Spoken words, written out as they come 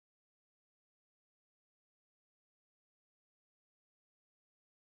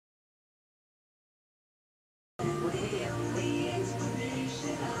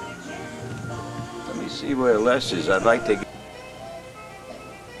See where Les is. I'd like to get...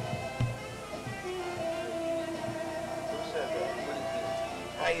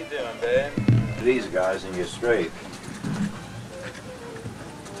 How you doing, babe? These guys and you're straight.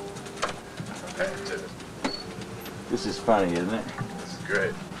 This is funny, isn't it? This is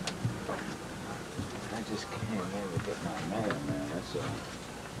great. I just came in to get my mail, man. That's all.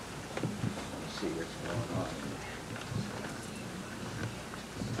 Let's see what's going on.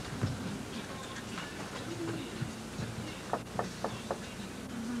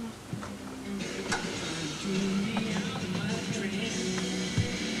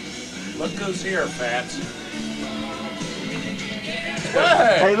 Look who's here, Fats.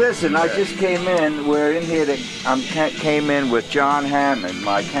 Hey, listen, I just came in. We're in here came in with John Hammond,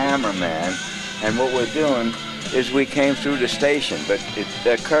 my cameraman, and what we're doing is we came through the station, but it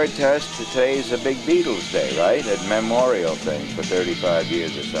occurred to us that today is a big Beatles Day, right? A memorial thing for 35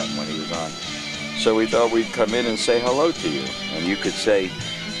 years or something when he was on. So we thought we'd come in and say hello to you, and you could say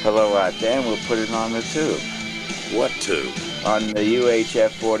hello out there, and we'll put it on the tube. What tube? On the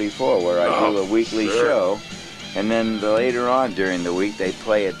UHF 44, where I do a weekly show. And then later on during the week, they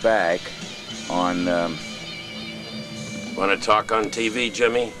play it back on... Want to talk on TV,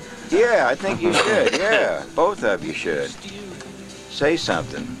 Jimmy? Yeah, I think you should, yeah. Both of you should. Say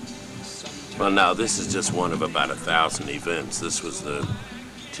something. Well, no, this is just one of about 1,000 events. This was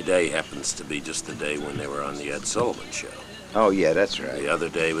today happens to be just the day when they were on the Ed Sullivan Show. Oh, yeah, that's right. The other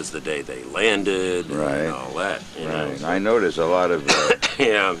day was the day they landed and all that. You know. I know there's a lot of...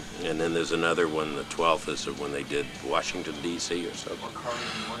 Yeah, and then there's another one, the 12th is when they did Washington, D.C. or something.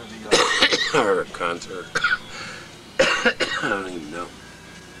 Or a concert. I don't even know.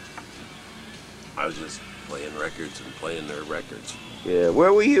 I was just playing records and playing their records. Yeah,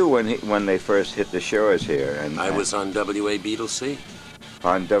 where were you when they first hit the shores here? I was on WABeatlesC.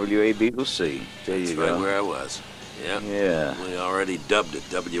 On WABeatlesC. There you go. That's right where I was. Yeah. Yeah. We already dubbed it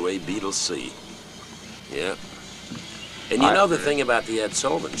WABeatlesC. Yeah. And you know the thing about the Ed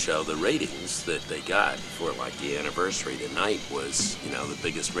Sullivan Show, the ratings that they got for like the anniversary tonight was, you know, the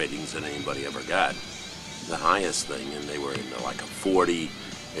biggest ratings that anybody ever got. The highest thing, and they were in like a 40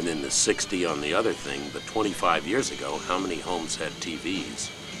 and then the 60 on the other thing. But 25 years ago, how many homes had TVs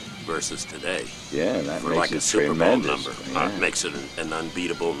versus today? Yeah, that for makes like it a Super Bowl tremendous. number. Yeah. Makes it an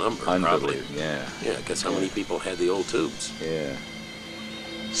unbeatable number, probably. Yeah. Yeah, because how many people had the old tubes? Yeah.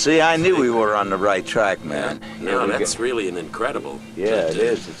 See, I knew we were on the right track, man. No, that's really an incredible. Yeah, it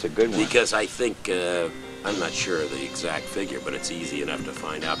is. It's a good one. Because I think, I'm not sure of the exact figure, but it's easy enough to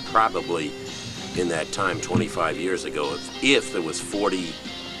find out. Probably in that time, 25 years ago, if there was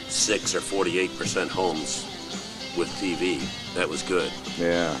 46 or 48% homes with TV, that was good.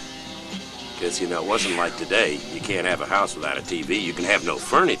 Yeah. Because, you know, it wasn't like today. You can't have a house without a TV. You can have no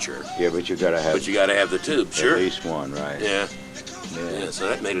furniture. Yeah, but you gotta have. But you gotta have the tube, sure. At least one, right? Yeah. Yeah, so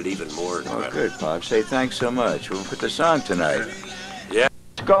that made it even more incredible. Oh, good, Pop. Say thanks so much. We'll put the song tonight.